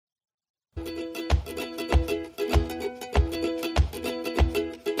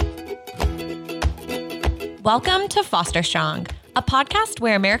Welcome to Foster Strong, a podcast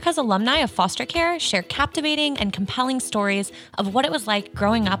where America's alumni of foster care share captivating and compelling stories of what it was like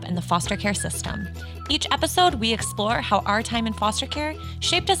growing up in the foster care system. Each episode, we explore how our time in foster care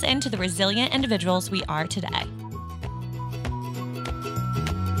shaped us into the resilient individuals we are today.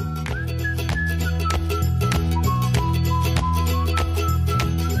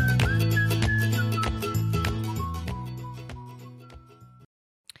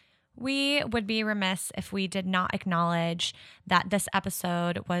 We would be remiss if we did not acknowledge that this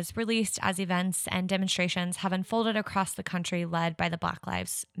episode was released as events and demonstrations have unfolded across the country led by the Black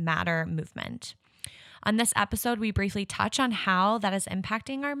Lives Matter movement. On this episode, we briefly touch on how that is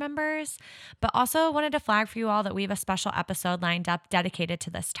impacting our members, but also wanted to flag for you all that we have a special episode lined up dedicated to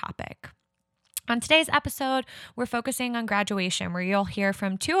this topic. On today's episode, we're focusing on graduation, where you'll hear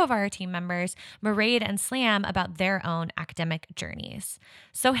from two of our team members, Mairead and Slam, about their own academic journeys.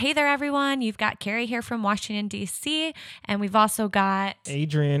 So hey there, everyone. You've got Carrie here from Washington, D.C., and we've also got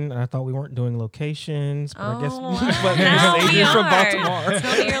Adrian. I thought we weren't doing locations, but I guess now we Adrian are. from Baltimore.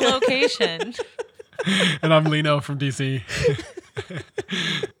 Tell me your location. And I'm Lino from DC.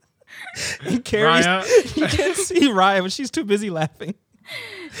 And Carrie, Raya. you can't see Raya, but she's too busy laughing.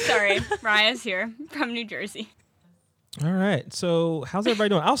 Sorry, Raya's here from New Jersey. All right. So how's everybody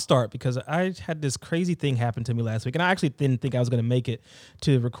doing? I'll start because I had this crazy thing happen to me last week, and I actually didn't think I was going to make it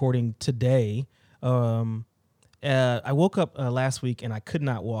to recording today. I woke up last week and I could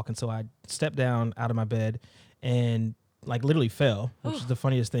not walk, and so I stepped down out of my bed and like literally fell, which is the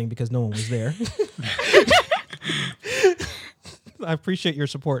funniest thing because no one was there. I appreciate your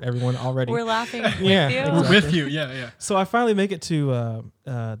support, everyone, already. We're laughing with Yeah, you. exactly. We're with you. Yeah. So I finally make it to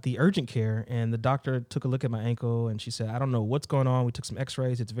the urgent care, and the doctor took a look at my ankle, and she said, I don't know what's going on. We took some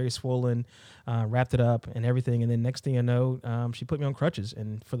x-rays. It's very swollen, wrapped it up and everything. And then next thing I know, she put me on crutches.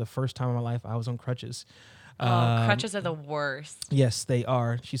 And for the first time in my life, I was on crutches. Crutches are the worst. Yes, they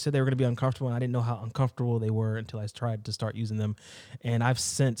are. She said they were going to be uncomfortable, and I didn't know how uncomfortable they were until I tried to start using them. And I've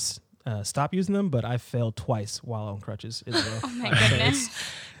since stopped using them, but I failed twice while on crutches as well. Oh my goodness.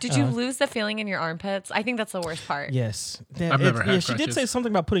 Did you lose the feeling in your armpits? I think that's the worst part. Yes. I've never had She did crutches. say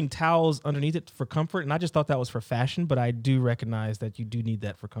something about putting towels underneath it for comfort, and I just thought that was for fashion, but I do recognize that you do need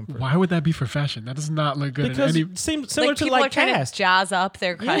that for comfort. Why would that be for fashion? That does not look good Because in any. it seems similar to people like are trying cast. to jazz up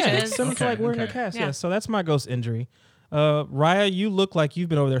their crutches. Yeah, it's similar to like wearing a Okay. cast. Yeah. Yeah, so that's my ghost injury. Raya, you look like you've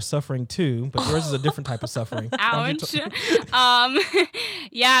been over there suffering too, but yours is a different type of suffering. Ouch.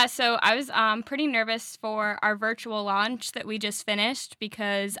 Yeah, so I was pretty nervous for our virtual launch that we just finished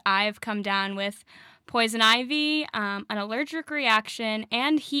because I've come down with poison ivy, an allergic reaction,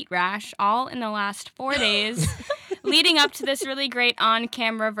 and heat rash all in the last 4 days, leading up to this really great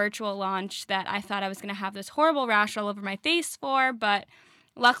on-camera virtual launch that I thought I was going to have this horrible rash all over my face for, but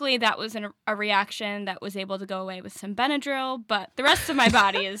luckily that was a reaction that was able to go away with some Benadryl, but the rest of my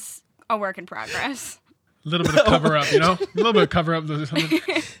body is a work in progress. A little bit of cover up, A little bit of cover up.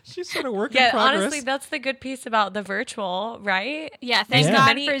 She's sort of working Yeah, progress. honestly, that's the good piece about the virtual, right? Yeah, thank Yeah. God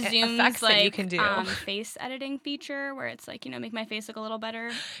Many for effects Zoom's that you can do. face editing feature where it's like, make my face look a little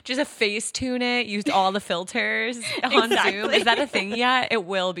better. Just a face tune it, used all the filters on Zoom. Exactly. Is that a thing yet? It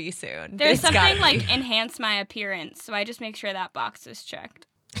will be soon. There's It's gotta something be. like enhance my appearance, so I just make sure that box is checked.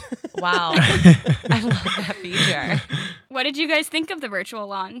 Wow. I love that feature. What did you guys think of the virtual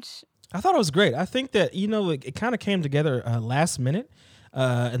launch? I thought it was great. I think that, it kind of came together last minute,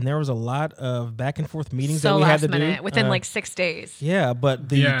 and there was a lot of back and forth meetings that we had to do. within like 6 days. Yeah, but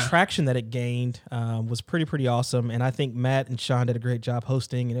the Yeah. traction that it gained was pretty awesome. And I think Matt and Sean did a great job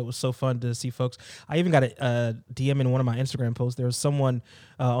hosting, and it was so fun to see folks. I even got a DM in one of my Instagram posts. There was someone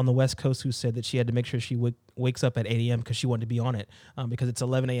on the West Coast who said that she had to make sure she wakes up at 8 a.m. because she wanted to be on it because it's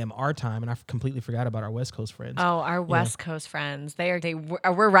 11 a.m. our time, and I completely forgot about our West Coast friends. Oh, our West Coast friends.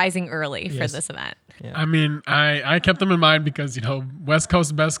 We're rising early for Yes. this event. I mean, I kept them in mind because, West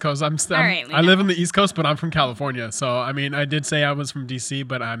Coast, Best Coast. All right, I live in the East Coast, but I'm from California. So, I mean, I did say I was from DC,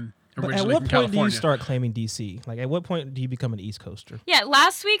 but I'm But originally at from what point California. do you start claiming DC? Like, at what point do you become an East Coaster? Yeah,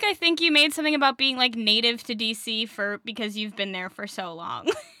 last week I think you made something about being like native to DC because you've been there for so long.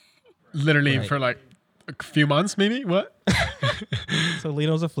 Literally Right. for like a few months, maybe? What? So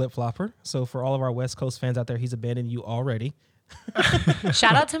Lino's a flip-flopper. So for all of our West Coast fans out there, he's abandoned you already.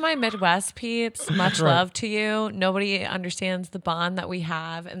 Shout out to my Midwest peeps. Much right. love to you. Nobody understands the bond that we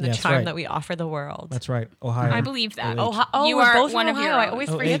have and the That's charm right. that we offer the world. That's right, Ohio. I believe that. OH. You we're are both one from of your Ohio. I own. always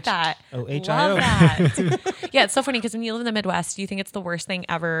OH. forget that. OHIO. Love that. Yeah, it's so funny because when you live in the Midwest, you think it's the worst thing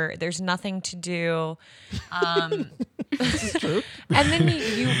ever. There's nothing to do. This is true. And then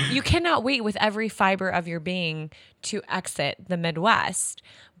you cannot wait with every fiber of your being to exit the Midwest.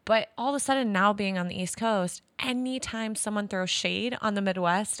 But all of a sudden now being on the East Coast, anytime someone throws shade on the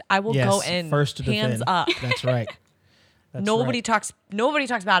Midwest, I will go in first to hands defend. up. That's right. That's Nobody right. talks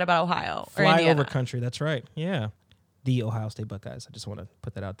bad about Ohio or Fly Indiana. over country. That's right. Yeah. The Ohio State Buckeyes. I just want to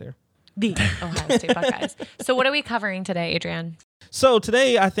put that out there. The Ohio State Buckeyes. So what are we covering today, Adrian? So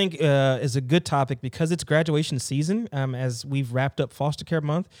today, I think, is a good topic because it's graduation season. As we've wrapped up foster care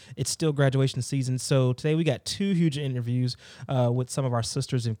month, it's still graduation season. So today we got 2 huge interviews with some of our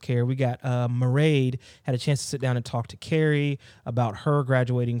sisters in care. We got Mairead had a chance to sit down and talk to Carrie about her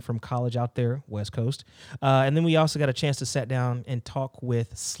graduating from college out there, West Coast. And then we also got a chance to sit down and talk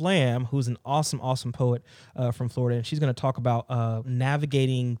with Slam, who's an awesome, awesome poet from Florida. And she's going to talk about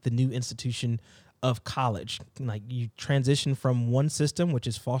navigating the new institution of college. Like, you transition from one system, which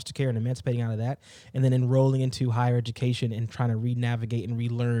is foster care, and emancipating out of that, and then enrolling into higher education and trying to re-navigate and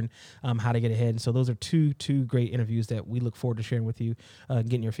relearn how to get ahead. And so those are two great interviews that we look forward to sharing with you,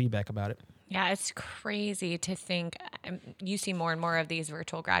 getting your feedback about it. Yeah, it's crazy to think you see more and more of these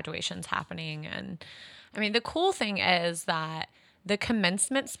virtual graduations happening. And I mean, the cool thing is that the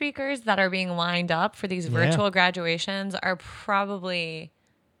commencement speakers that are being lined up for these virtual graduations are probably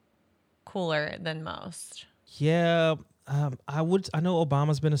cooler than most. Yeah, I know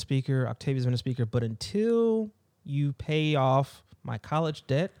Obama's been a speaker, Octavia's been a speaker, but until you pay off my college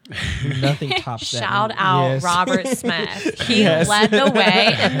debt, nothing tops that. Shout out Yes. Robert Smith. He led the way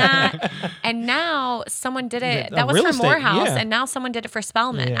in that. And now someone did it. That was real for estate, Morehouse. yeah. And now someone did it for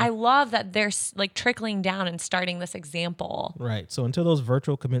Spelman. Yeah. I love that they're like trickling down and starting this example. Right. So until those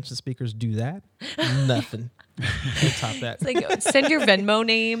virtual commencement speakers do that, nothing can top that. It's like, send your Venmo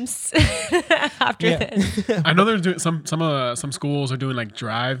names after this. I know they're doing some schools are doing like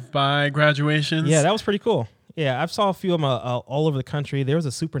drive-by graduations. Yeah, that was pretty cool. Yeah, I saw a few of them all over the country. There was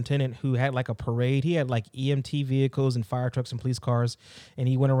a superintendent who had like a parade. He had like EMT vehicles and fire trucks and police cars, and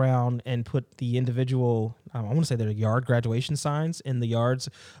he went around and put the individual, I want to say they're yard graduation signs in the yards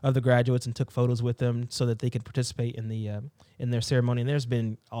of the graduates and took photos with them so that they could participate in the in their ceremony. And there's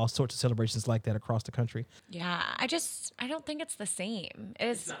been all sorts of celebrations like that across the country. Yeah, I don't think it's the same.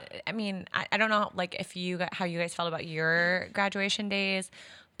 I mean, I don't know like how you guys felt about your graduation days,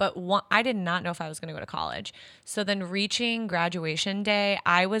 but I did not know if I was going to go to college. So then reaching graduation day,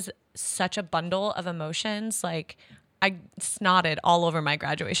 I was such a bundle of emotions. Like, I snotted all over my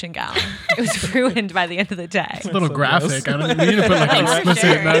graduation gown. It was ruined by the end of the day. It's a little so graphic. gross. I don't, we need to put like an For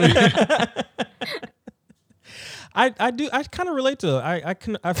explicit. I do. I kind of relate to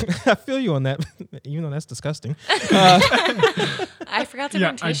it. I feel you on that, even though that's disgusting. I forgot to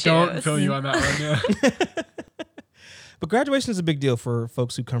Yeah, bring I tissues. don't feel you on that one. Yeah. But graduation is a big deal for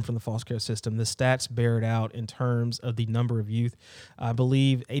folks who come from the foster care system. The stats bear it out in terms of the number of youth. I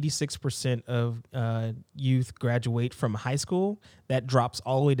believe 86% of youth graduate from high school. That drops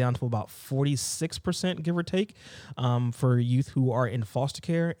all the way down to about 46%, give or take, for youth who are in foster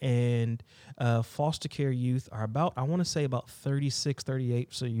care. And foster care youth are about, I want to say about 36,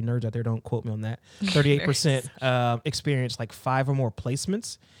 38. So you nerds out there, don't quote me on that. 38% experience like 5 or more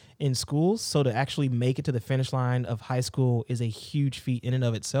placements in schools. So to actually make it to the finish line of high school is a huge feat in and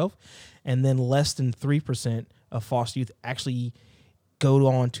of itself. And then less than 3% of foster youth actually go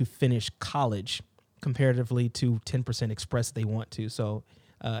on to finish college, comparatively to 10% express they want to. So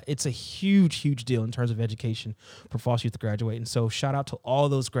it's a huge, huge deal in terms of education for foster youth to graduate. And so shout out to all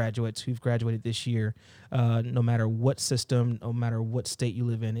those graduates who've graduated this year, no matter what system, no matter what state you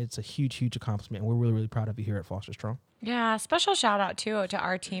live in. It's a huge, huge accomplishment. We're really, really proud of you here at Foster Strong. Yeah, special shout out too to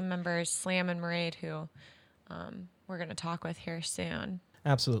our team members, Slam and Mairead, who we're going to talk with here soon.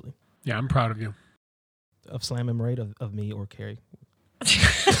 Absolutely. Yeah, I'm proud of you. Of Slam and Mairead, of me or Carrie.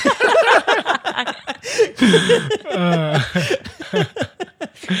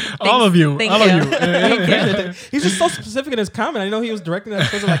 All of you. Thank All you. of you. Thank you. He's just so specific in his comment. I know he was directing that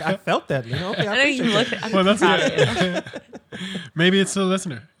because like I felt that. You know, okay, I know you appreciate look. that. I'm Well, that's proud of you. Maybe it's the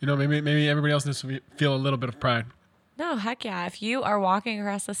listener. You know, maybe everybody else needs to feel a little bit of pride. No, heck yeah. If you are walking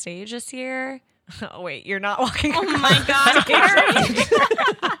across the stage this year, oh wait, you're not walking. Oh my God, Carrie.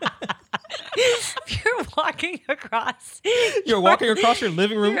 If you're walking across, You're walking across your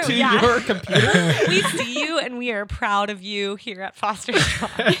living room to Yeah. your computer. we see you and we are proud of you here at Foster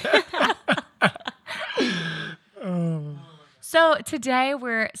Strong. So today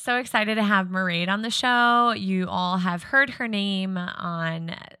we're so excited to have Mairead on the show. You all have heard her name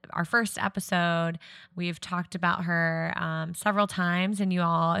on our first episode. We've talked about her several times, and you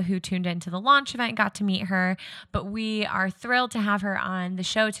all who tuned into the launch event got to meet her. But we are thrilled to have her on the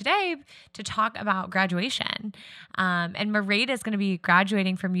show today to talk about graduation. And Mairead is going to be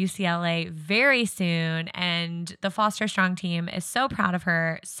graduating from UCLA very soon, and the Foster Strong team is so proud of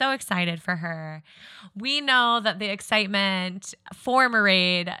her, so excited for her. We know that the excitement for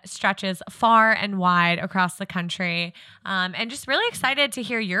Mairead stretches far and wide across the country, and just really excited to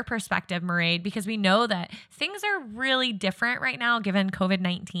hear your perspective, Mairead, because we know that things are really different right now given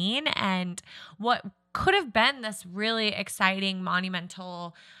COVID-19, and what could have been this really exciting,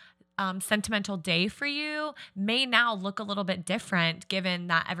 monumental, sentimental day for you may now look a little bit different given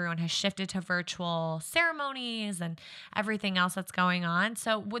that everyone has shifted to virtual ceremonies and everything else that's going on.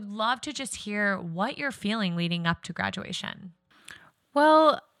 So would love to just hear what you're feeling leading up to graduation.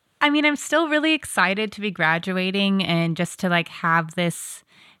 Well, I mean, I'm still really excited to be graduating and just to like have this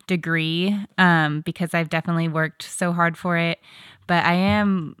degree because I've definitely worked so hard for it. But I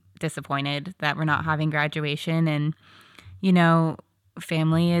am disappointed that we're not having graduation, and you know,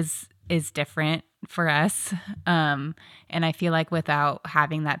 family is different for us. And I feel like without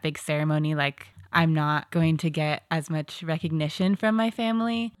having that big ceremony, like I'm not going to get as much recognition from my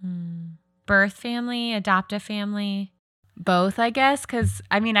family. Birth family, adoptive family? Both, I guess, because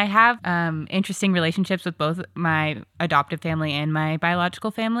I mean, I have interesting relationships with both my adoptive family and my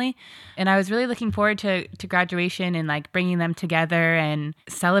biological family. And I was really looking forward to graduation and like bringing them together and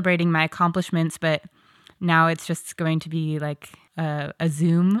celebrating my accomplishments. But now it's just going to be like a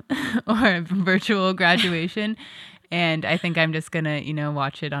Zoom or a virtual graduation. And I think I'm just going to, you know,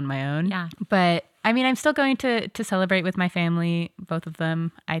 watch it on my own. Yeah. But I mean, I'm still going to celebrate with my family, both of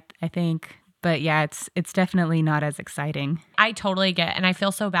them, I think. But yeah, it's definitely not as exciting. I totally get, and I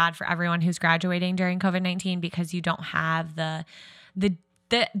feel so bad for everyone who's graduating during COVID-19 because you don't have that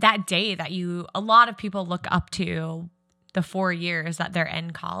day that a lot of people look up to, the 4 years that they're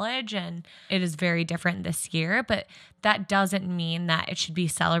in college, and it is very different this year, but that doesn't mean that it should be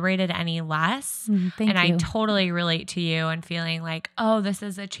celebrated any less. Thank you. I totally relate to you and feeling like, oh, this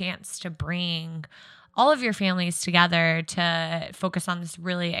is a chance to bring all of your families together to focus on this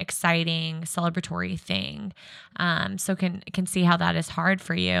really exciting celebratory thing. So can see how that is hard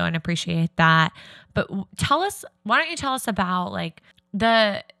for you and appreciate that. But why don't you tell us about like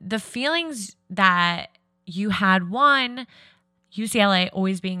the feelings that you had, one, UCLA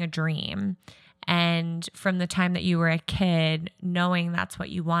always being a dream, and from the time that you were a kid, knowing that's what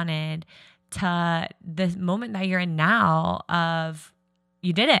you wanted, to the moment that you're in now of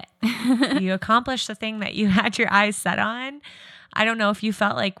you did it. You accomplished the thing that you had your eyes set on. I don't know if you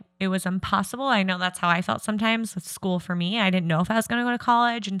felt like it was impossible. I know that's how I felt sometimes with school for me. I didn't know if I was going to go to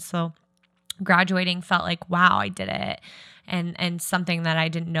college, and so graduating felt like, wow, I did it. And something that I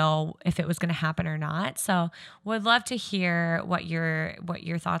didn't know if it was going to happen or not. So would love to hear what your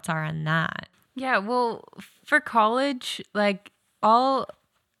thoughts are on that. Yeah, well, for college, like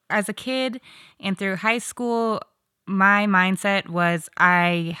as a kid and through high school, my mindset was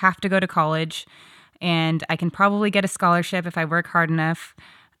I have to go to college and I can probably get a scholarship if I work hard enough.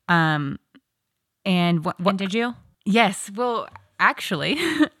 And did you? Yes. Well, actually,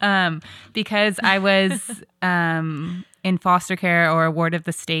 because I was in foster care or a ward of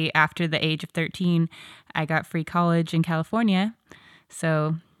the state after the age of 13, I got free college in California.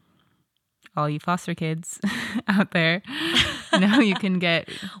 So all you foster kids out there know you can get...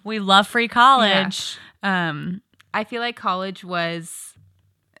 We love free college. Yeah. I feel like college was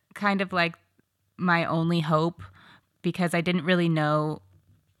kind of like my only hope because I didn't really know...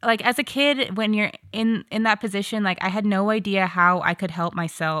 Like as a kid, when you're in that position, like I had no idea how I could help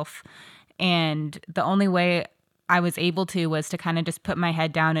myself. And the only way I was able to was to kind of just put my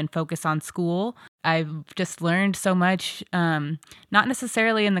head down and focus on school. I've just learned so much, not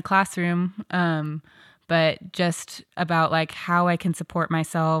necessarily in the classroom, but just about like how I can support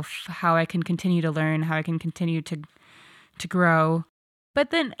myself, how I can continue to learn, how I can continue to grow.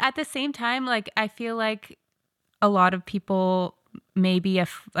 But then at the same time, like I feel like a lot of people may be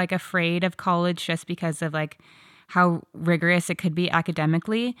afraid of college just because of like how rigorous it could be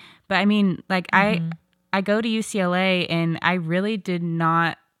academically. But I mean, like I go to UCLA and I really did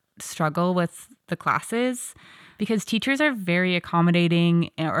not struggle with the classes because teachers are very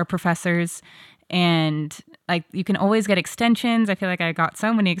accommodating, or professors, and like you can always get extensions. I feel like I got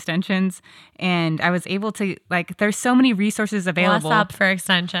so many extensions, and I was able to like there's so many resources available. Bless up for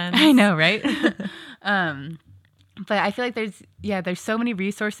extensions. I know, right? But I feel like there's so many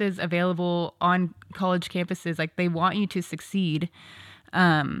resources available on college campuses. Like they want you to succeed.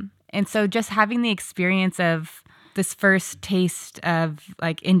 And so just having the experience of this first taste of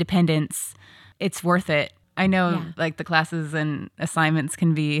like independence, it's worth it. I know like the classes and assignments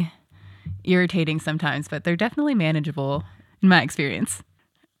can be irritating sometimes, but they're definitely manageable in my experience.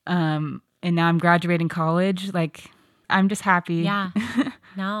 And now I'm graduating college. Like, I'm just happy. Yeah.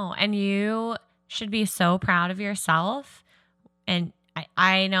 No. And you should be so proud of yourself. And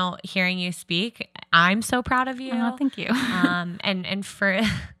I know hearing you speak, I'm so proud of you. Oh, thank you. And for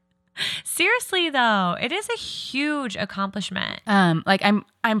seriously though, it is a huge accomplishment. Like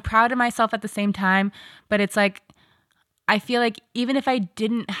I'm proud of myself at the same time, but it's like I feel like even if I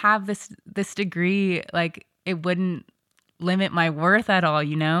didn't have this degree, like it wouldn't limit my worth at all,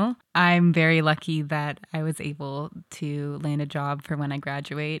 you know? I'm very lucky that I was able to land a job for when I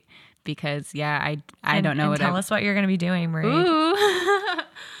graduate because I don't know what tell us what you're going to be doing, Marie. Ooh.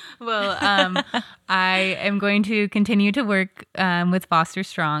 Well, I am going to continue to work with Foster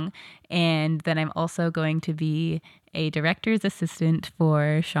Strong, and then I'm also going to be a director's assistant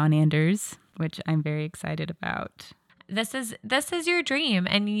for Sean Anders, which I'm very excited about. This is your dream,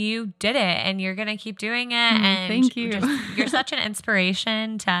 and you did it, and you're gonna keep doing it. And thank you. You're such an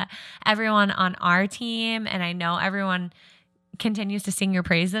inspiration to everyone on our team, and I know everyone continues to sing your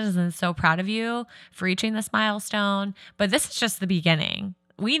praises and is so proud of you for reaching this milestone. But this is just the beginning.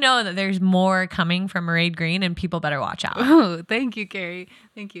 We know that there's more coming from Mairead Green, and people better watch out. Oh, thank you, Carrie.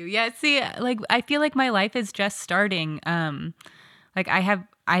 Thank you. Yeah, see, like I feel like my life is just starting. Like I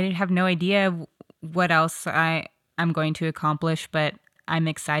have no idea what else I'm going to accomplish, but I'm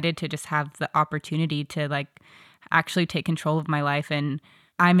excited to just have the opportunity to like actually take control of my life, and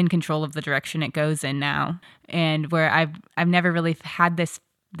I'm in control of the direction it goes in now, and where I've never really had this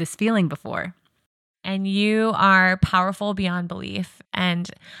feeling before. And you are powerful beyond belief. And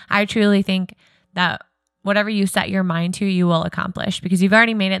I truly think that whatever you set your mind to, you will accomplish, because you've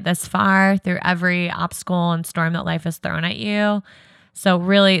already made it this far through every obstacle and storm that life has thrown at you. So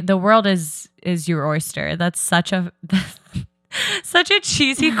really, the world is your oyster. That's such a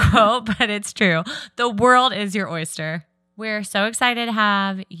cheesy quote, but it's true. The world is your oyster. We're so excited to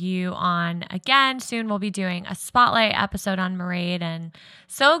have you on again. Soon we'll be doing a spotlight episode on Mairead, and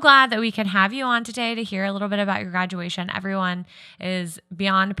so glad that we could have you on today to hear a little bit about your graduation. Everyone is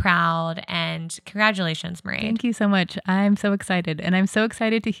beyond proud, and congratulations, Mairead. Thank you so much. I'm so excited, and I'm so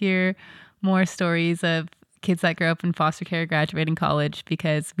excited to hear more stories of kids that grow up in foster care graduating college,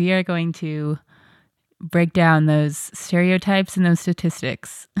 because we are going to break down those stereotypes and those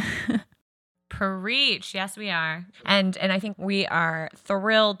statistics. Preach. Yes, we are. And I think we are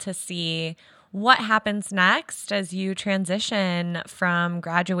thrilled to see what happens next as you transition from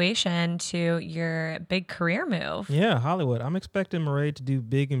graduation to your big career move. Yeah, Hollywood. I'm expecting Mairead to do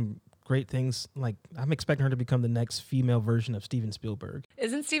big and great things. Like, I'm expecting her to become the next female version of Steven Spielberg.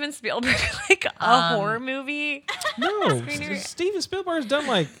 Isn't Steven Spielberg like a horror movie? No, Steven Spielberg's done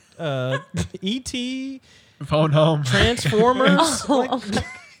like E.T., Phone Home, Transformers.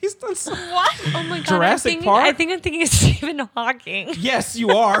 He's done some. What? Oh my God. Jurassic Park? I think I'm thinking of Stephen Hawking. Yes,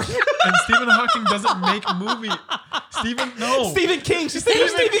 you are. And Stephen Hawking doesn't make movies. Stephen King. She's thinking of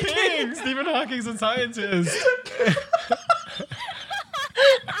Stephen King. Stephen Hawking's a scientist.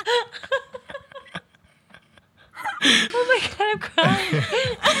 Oh my God, I'm crying.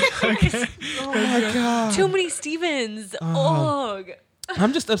 Okay. Oh my God. Too many Stevens. Ugh.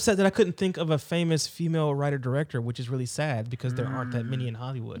 I'm just upset that I couldn't think of a famous female writer-director, which is really sad because there aren't that many in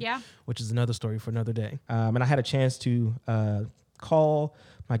Hollywood. Yeah. Which is another story for another day. And I had a chance to call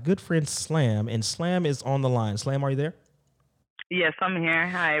my good friend Slam, and Slam is on the line. Slam, are you there? Yes, I'm here.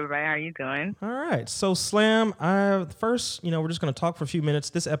 Hi, everybody. How are you doing? All right. So, Slam, first, we're just going to talk for a few minutes.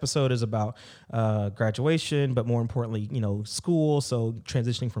 This episode is about graduation, but more importantly, school. So,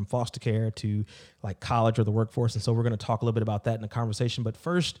 transitioning from foster care to like college or the workforce. And so, we're going to talk a little bit about that in the conversation. But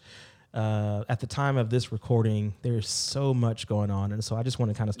first, at the time of this recording, there's so much going on. And so, I just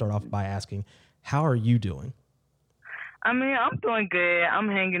want to kind of start off by asking, how are you doing? I mean, I'm doing good. I'm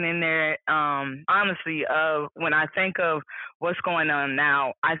hanging in there. Honestly, when I think of what's going on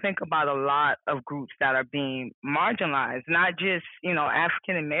now, I think about a lot of groups that are being marginalized, not just,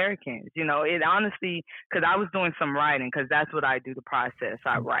 African Americans. It honestly, because I was doing some writing, because that's what I do, the process.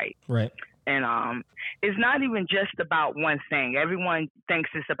 I write. Right. And it's not even just about one thing. Everyone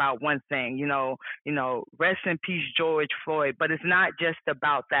thinks it's about one thing, rest in peace, George Floyd, but it's not just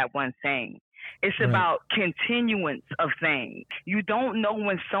about that one thing. It's right. About continuance of things. You don't know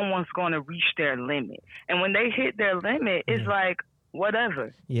when someone's going to reach their limit. And when they hit their limit, it's like,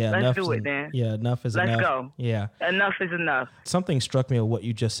 whatever. Yeah, let's do it then. Yeah, enough is enough. Let's go. Yeah. Enough is enough. Something struck me of what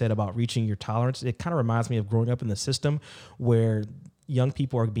you just said about reaching your tolerance. It kind of reminds me of growing up in the system where, young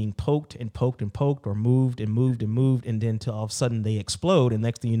people are being poked and poked and poked, or moved and moved and moved, and then till all of a sudden they explode, and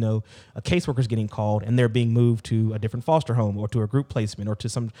next thing you know, a caseworker is getting called and they're being moved to a different foster home or to a group placement or to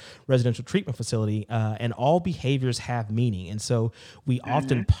some residential treatment facility, and all behaviors have meaning. And so we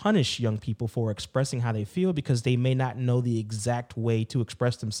often punish young people for expressing how they feel because they may not know the exact way to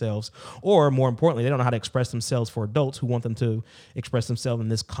express themselves, or more importantly, they don't know how to express themselves for adults who want them to express themselves in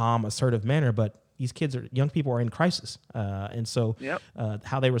this calm, assertive manner. But these young people are in crisis. And so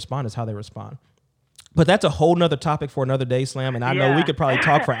how they respond is how they respond. But that's a whole nother topic for another day, Slam. And I know we could probably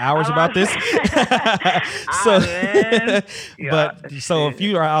talk for hours about this. So if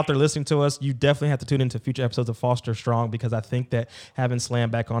you are out there listening to us, you definitely have to tune into future episodes of Foster Strong, because I think that having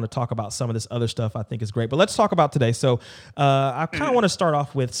Slam back on to talk about some of this other stuff, I think is great. But let's talk about today. So I kind of want to start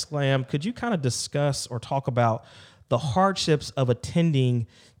off with, Slam, could you kind of discuss or talk about the hardships of attending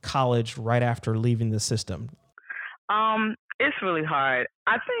college right after leaving the system? It's really hard.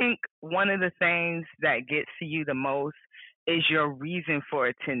 I think one of the things that gets to you the most is your reason for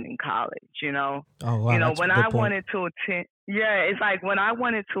attending college, you know? Oh, wow. When I wanted to attend, it's like when I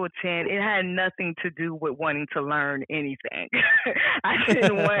wanted to attend, it had nothing to do with wanting to learn anything.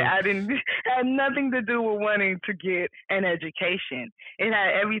 Had nothing to do with wanting to get an education. It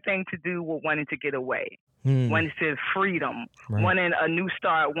had everything to do with wanting to get away. Wanting to freedom, wanting a new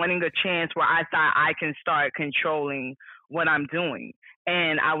start, wanting a chance where I thought I can start controlling what I'm doing.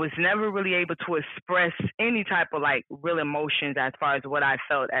 And I was never really able to express any type of like real emotions as far as what I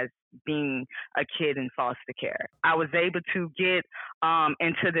felt as being a kid in foster care. I was able to get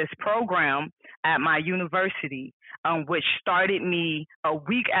into this program at my university, which started me a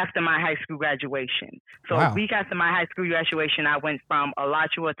week after my high school graduation. So a week after my high school graduation, I went from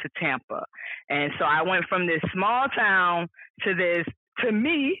Alachua to Tampa. And so I went from this small town to this, to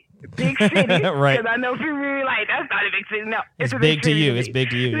me, big city. Right. Because I know people really like, that's not a big city. No, it's a big to you. Me. It's big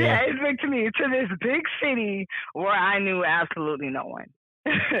to you. Yeah, it's big to me. To this big city where I knew absolutely no one.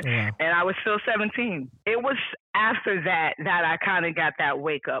 And I was still 17. It was after that I kind of got that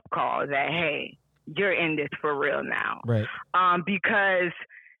wake up call that, hey, you're in this for real now. Right. Because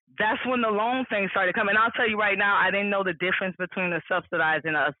that's when the loan thing started coming. I'll tell you right now, I didn't know the difference between a subsidized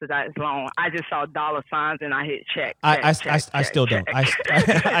and a subsidized loan. I just saw dollar signs and I hit check. I still don't.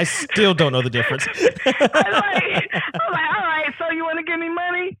 I still don't know the difference. I'm like, all right, so you want to give me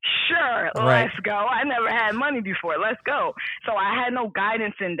money? Sure, let's go. I never had money before. Let's go. So I had no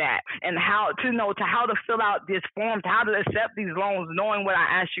guidance in that, and how to fill out these forms, how to accept these loans, knowing what I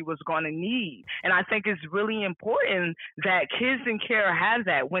actually was going to need. And I think it's really important that kids in care have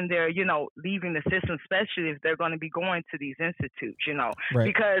that when they're, leaving the system, especially if they're going to be going to these institutes,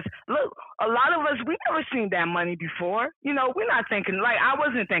 because look, a lot of us, we never seen that money before. We're not thinking, like, I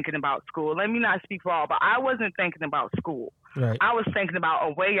wasn't thinking about school. Let me not speak for all, but I wasn't thinking about school. Right. I was thinking about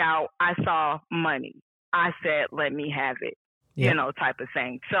a way out. I saw money. I said, let me have it. Type of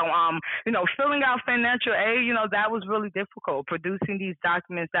thing. So, filling out financial aid, that was really difficult. Producing these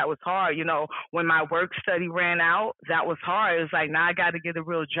documents, that was hard. When my work study ran out, that was hard. It was like, now I got to get a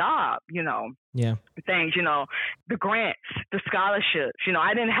real job, Yeah. things, the grants, the scholarships,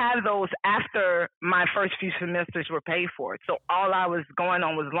 I didn't have those after my first few semesters were paid for. So all I was going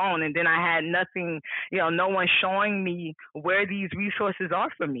on was loan. And then I had nothing, no one showing me where these resources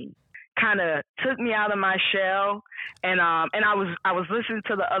are for me. Kind of took me out of my shell, and I was listening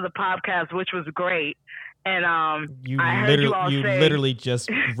to the other podcast, which was great. And literally just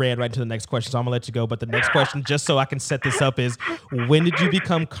ran right to the next question, so I'm gonna let you go. But the next question, just so I can set this up, is when did you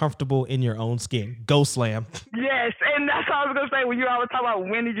become comfortable in your own skin? Go Slam. Yes, and that's what I was gonna say. When you always talk about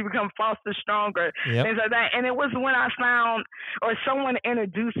when did you become foster stronger, things like that. And it was when I found, or someone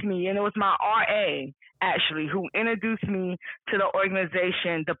introduced me, and it was my RA actually who introduced me to the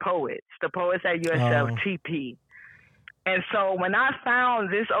organization, the Poets at USF TP. And so when I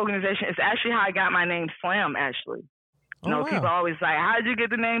found this organization, it's actually how I got my name Slam, actually. People always like, how did you get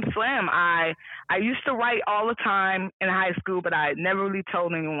the name Slam? I used to write all the time in high school, but I never really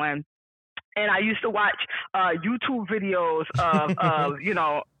told anyone. And I used to watch YouTube videos of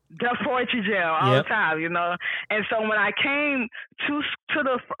Deaf Poetry Jam all the time, And so when I came to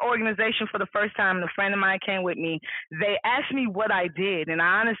the organization for the first time, and a friend of mine came with me, they asked me what I did, and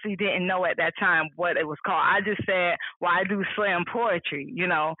I honestly didn't know at that time what it was called. I just said, well, I do slam poetry,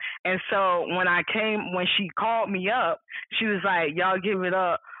 And so when she called me up, she was like, y'all give it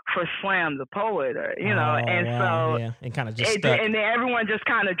up for Slam the Poet, and kind of just stuck. And then everyone just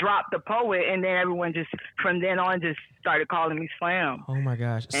kind of dropped the Poet, and then everyone just from then on just started calling me Slam. Oh my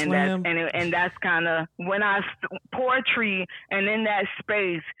gosh, and Slam. That's kind of when poetry, and in that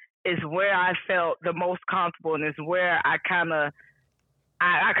space is where I felt the most comfortable, and is where I kind of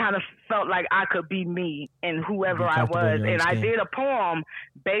I kind of felt like I could be me and whoever I was. And I did a poem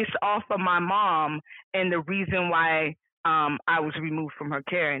based off of my mom and the reason why I was removed from her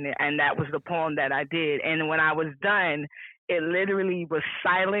care. And that was the poem that I did. And when I was done, it literally was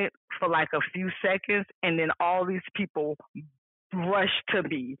silent for like a few seconds. And then all these people rushed to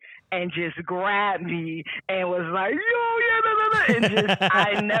me and just grabbed me and was like, yo, and just,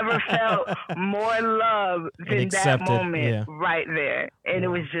 I never felt more love than that moment right there. And it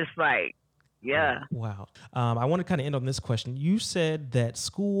was just like, Wow. I want to kind of end on this question. You said that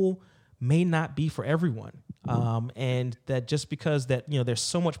school may not be for everyone. And that just because that, there's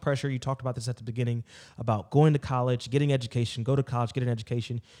so much pressure, you talked about this at the beginning about going to college, getting education, go to college, get an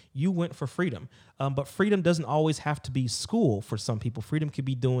education. You went for freedom. But freedom doesn't always have to be school for some people. Freedom could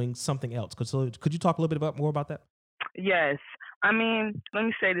be doing something else. Could you talk a little bit more about that? Yes. I mean, let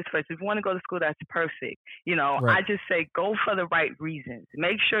me say this first. If you want to go to school, that's perfect. Right. I just say go for the right reasons.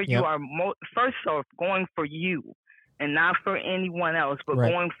 Make sure you are first off going for you. And not for anyone else, but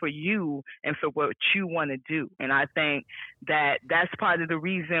going for you and for what you want to do. And I think that that's part of the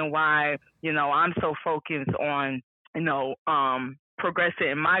reason why, I'm so focused on, progressing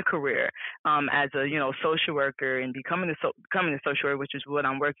in my career as a, social worker and becoming a social worker, which is what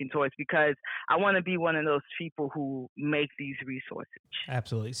I'm working towards, because I want to be one of those people who make these resources.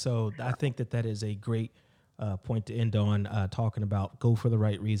 Absolutely. So I think that is a great point to end on, talking about go for the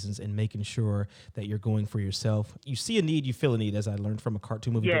right reasons and making sure that you're going for yourself. You see a need, you feel a need, as I learned from a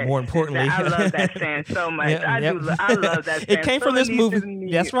cartoon movie. But more importantly, I love that saying so much. I love that saying. It came from this movie.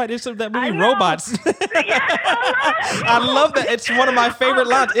 That's right. It's that movie Robots. I love that. It's one of my favorite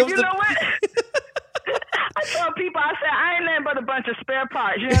lines. It was what? I tell people, I said, I ain't nothing but a bunch of spare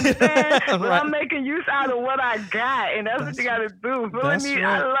parts. You understand? But I'm making use out of what I got, and that's what you got to do. That's right.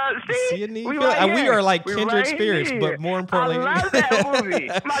 I love. See, we are like kindred spirits, but more importantly, I love that movie.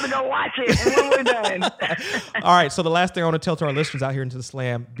 I'm about to go watch it, and when we're done. All right. So the last thing I want to tell to our listeners out here into the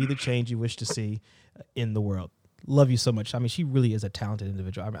Slam: be the change you wish to see in the world. Love you so much. I mean, she really is a talented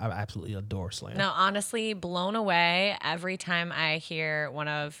individual. I absolutely adore Slam. No, honestly, blown away every time I hear one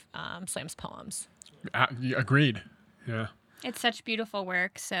of Slam's poems. Agreed. Yeah. It's such beautiful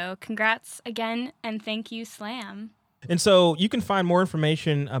work. So congrats again, and thank you, Slam. And so you can find more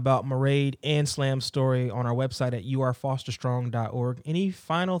information about Mairead and Slam's story on our website at youarefosterstrong.org. Any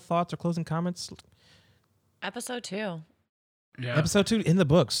final thoughts or closing comments? Episode 2. Yeah. Episode 2 in the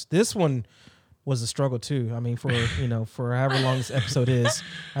books. This one was a struggle too. I mean, for however long this episode is,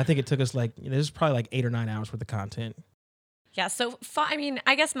 I think it took us there's probably like 8 or 9 hours worth of content. Yeah, so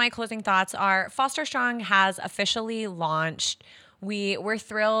I guess my closing thoughts are Foster Strong has officially launched. We were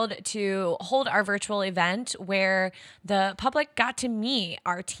thrilled to hold our virtual event where the public got to meet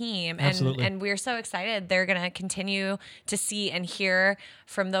our team. And we're so excited. They're going to continue to see and hear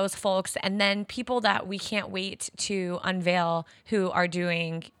from those folks. And then people that we can't wait to unveil who are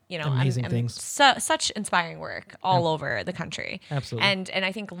doing amazing things. Such inspiring work all over the country. Absolutely. And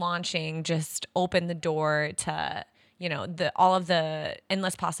I think launching just opened the door to all of the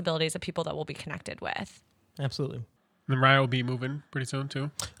endless possibilities of people that we'll be connected with. Absolutely. And Raya will be moving pretty soon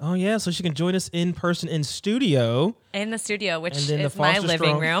too. Oh yeah, so she can join us in person in studio. In the studio, which is my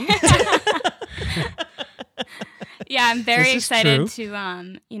living room. Yeah, I'm very excited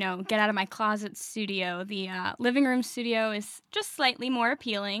to get out of my closet studio. The living room studio is just slightly more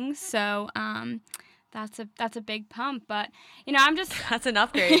appealing, so that's a big pump, but that's an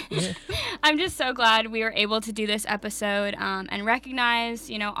upgrade. I'm just so glad we were able to do this episode and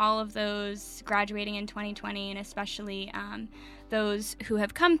recognize all of those graduating in 2020, and especially those who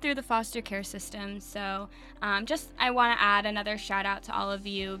have come through the foster care system. So I want to add another shout out to all of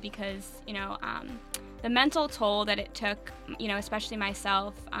you, because the mental toll that it took, especially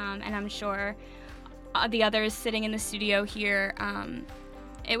myself, and I'm sure the others sitting in the studio here.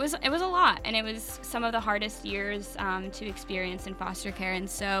 It was a lot, and it was some of the hardest years to experience in foster care. And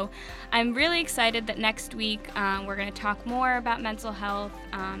so I'm really excited that next week we're going to talk more about mental health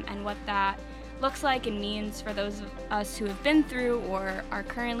and what that looks like and means for those of us who have been through or are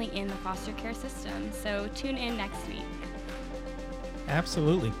currently in the foster care system. So tune in next week.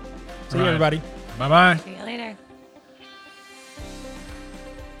 Absolutely. See you, everybody. Bye-bye. See you later.